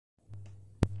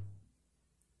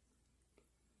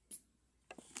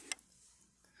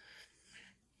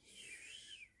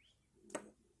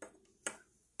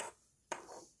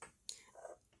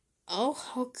Oh,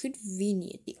 how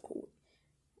convenient.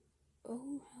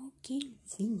 Oh, how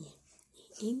convenient.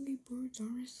 The Angry Birds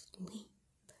are asleep.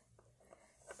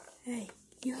 Hey,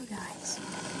 you guys.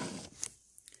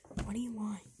 What do you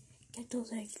want? Get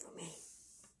those eggs for me.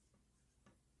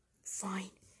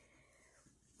 Fine.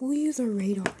 We'll use our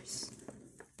radars.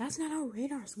 That's not how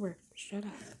radars work. Shut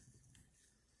up.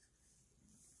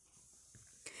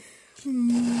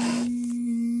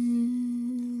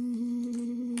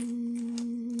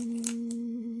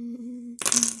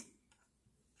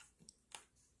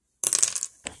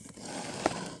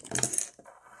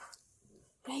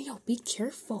 Hey, yo, be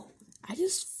careful. I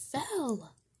just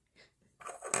fell.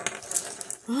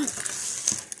 Run.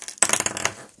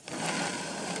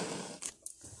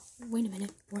 Wait a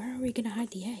minute. Where are we gonna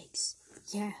hide the eggs?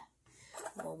 Yeah.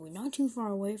 Well, we're not too far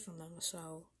away from them,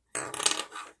 so...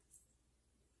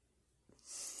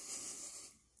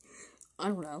 I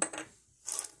don't know.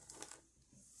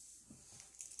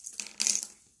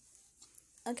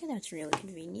 Okay, that's really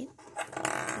convenient.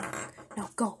 No,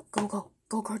 go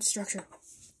guard the structure.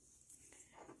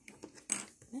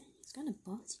 It's kind of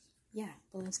bossy. Yeah,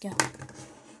 but let's go.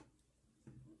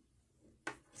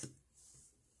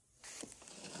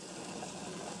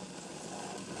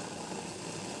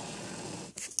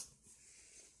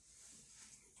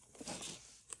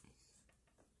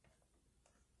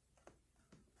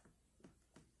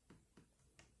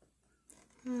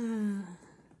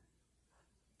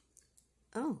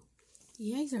 Oh,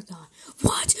 the eggs are gone.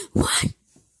 What?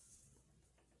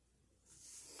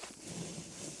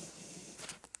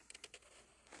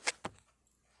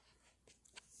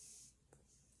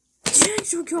 The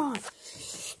eggs are gone.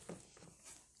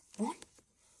 What?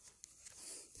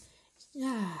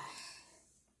 Yeah.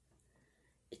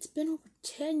 It's been over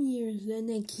 10 years and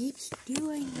they keep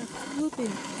stealing the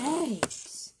flippin'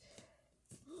 eggs.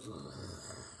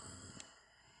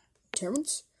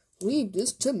 Terrence, leave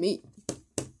this to me.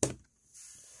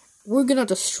 We're gonna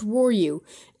destroy you,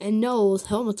 and no, those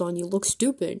helmets on you look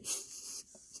stupid.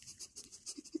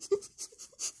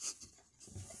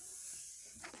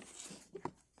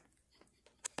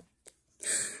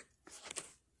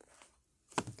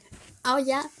 Oh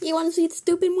yeah? You wanna see the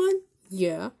stupid one?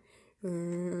 Yeah.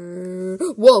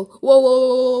 Whoa,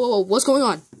 what's going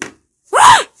on?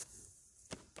 Ah!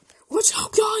 Watch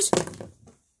out, guys!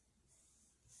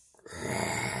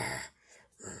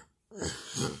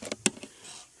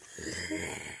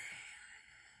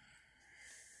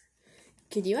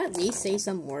 Could you at least say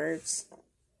some words?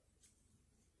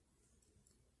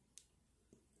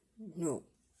 No.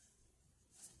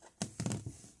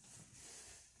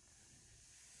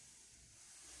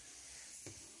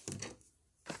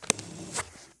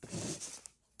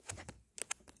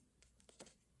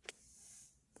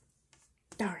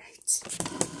 Alright.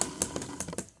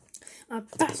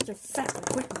 Faster,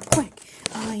 quick.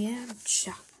 I am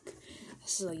Chuck.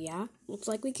 So yeah, looks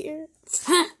like we care.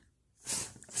 Huh?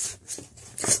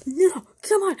 No,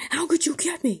 come on, how could you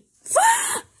get me?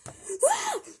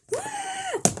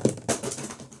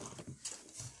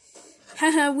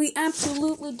 Haha, we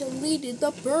absolutely deleted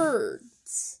the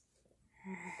birds.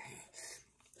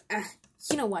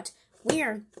 You know what? We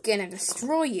are gonna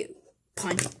destroy you.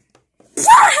 Punch.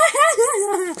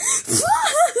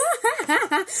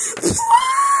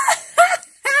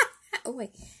 Oh,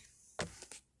 wait.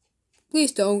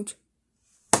 Please don't.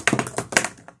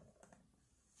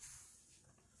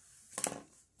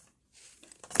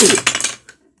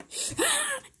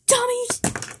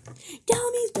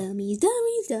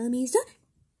 Dummies.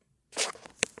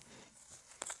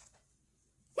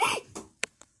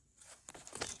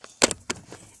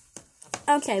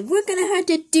 Okay, we're gonna have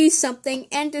to do something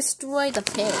and destroy the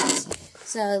pigs.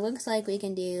 So it looks like we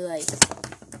can do like,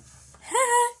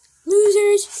 haha,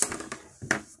 losers.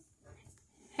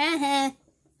 Haha.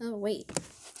 Oh wait.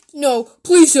 No,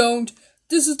 please don't.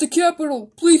 This is the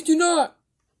capital. Please do not.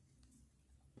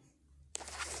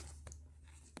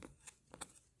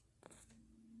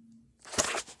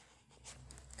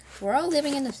 We're all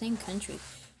living in the same country.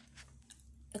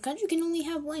 A country can only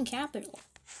have one capital.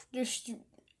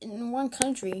 In one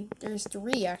country, there's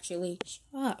 3 actually. Shut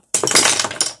up.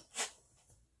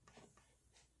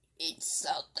 It's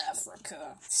South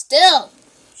Africa. Still!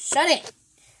 Shut it!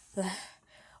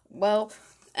 Well,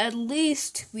 at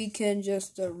least we can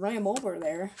just ram over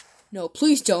there. No,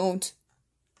 please don't.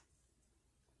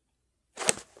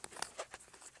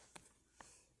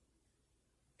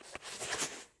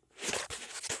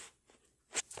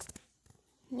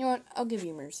 You know what? I'll give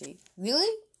you mercy. Really?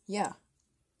 Yeah.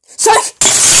 Psych!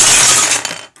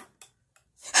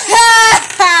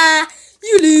 Ha ha!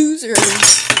 You losers!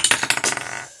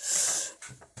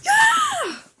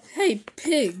 Yeah! Hey,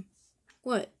 pig.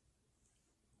 What?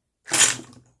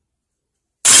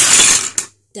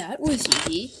 That was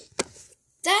easy.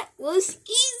 That was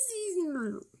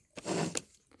easy.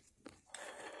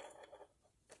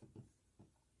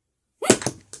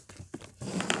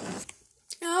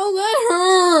 Oh, that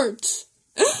hurts.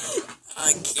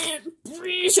 I can't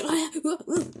breathe.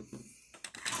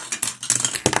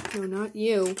 No, not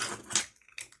you.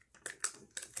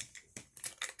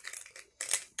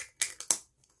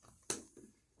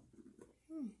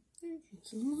 Thank you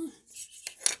so much.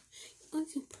 I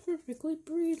can perfectly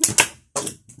breathe.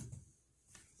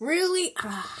 Really?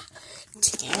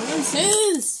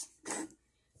 Terrances!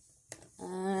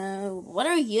 What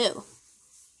are you?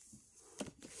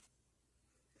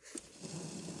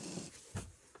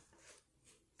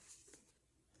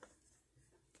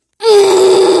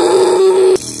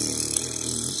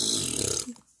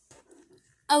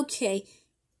 Okay.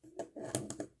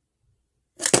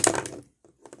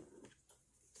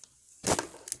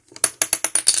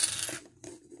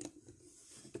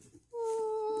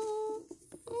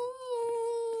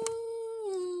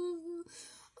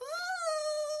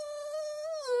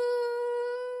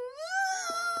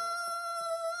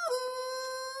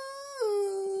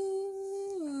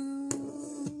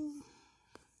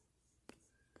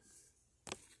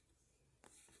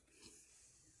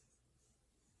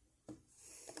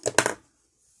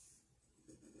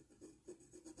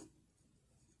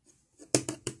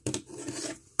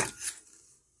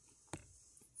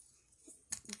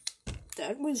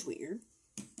 That was weird.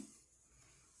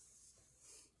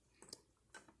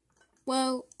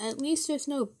 Well, at least there's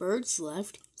no birds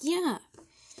left. Yeah.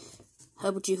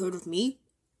 Haven't you heard of me?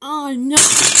 Oh, no.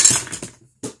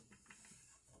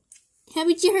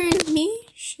 Haven't you heard of me?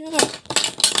 Shut up.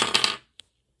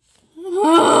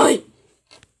 Hi.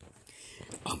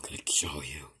 I'm gonna kill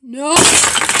you. No.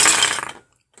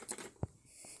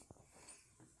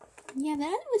 Yeah,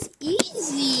 that was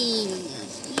easy.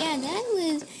 Yeah, that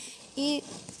was it.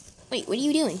 Wait, what are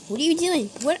you doing? What are you doing?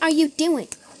 What are you doing?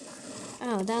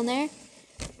 Oh, down there?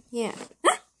 Yeah.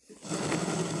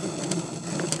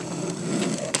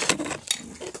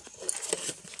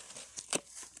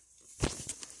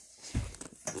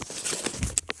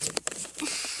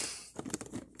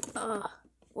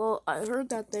 Well, I heard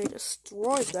that they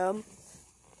destroyed them.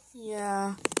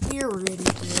 Yeah, you really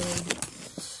did.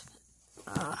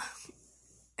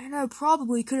 And I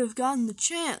probably could have gotten the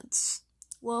chance.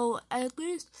 Well, at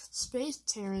least Space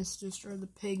Terrence destroyed the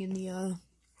pig in the,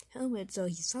 helmet, so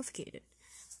he suffocated.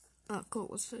 Oh, cool,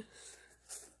 what's this?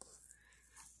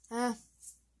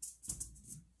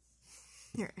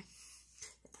 Here.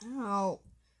 Ow.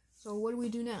 So what do we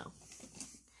do now?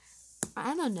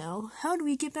 I don't know. How do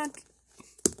we get back?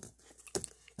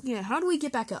 Yeah, how do we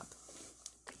get back up?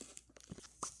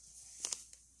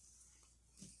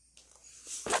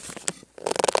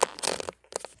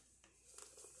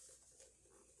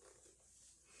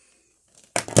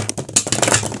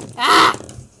 Ah!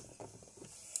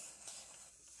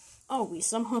 Oh, we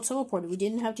somehow teleported. We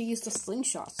didn't have to use the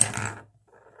slingshots.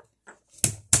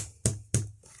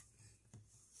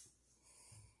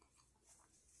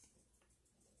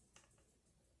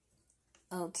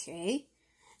 Okay.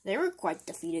 They were quite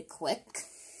defeated quick.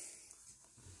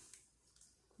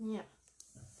 Yeah.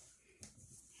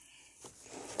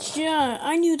 Yeah,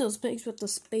 I knew those pigs with the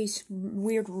space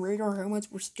weird radar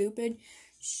helmets were stupid.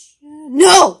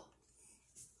 No!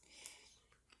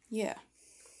 Yeah.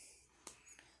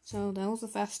 So that was a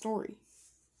fast story.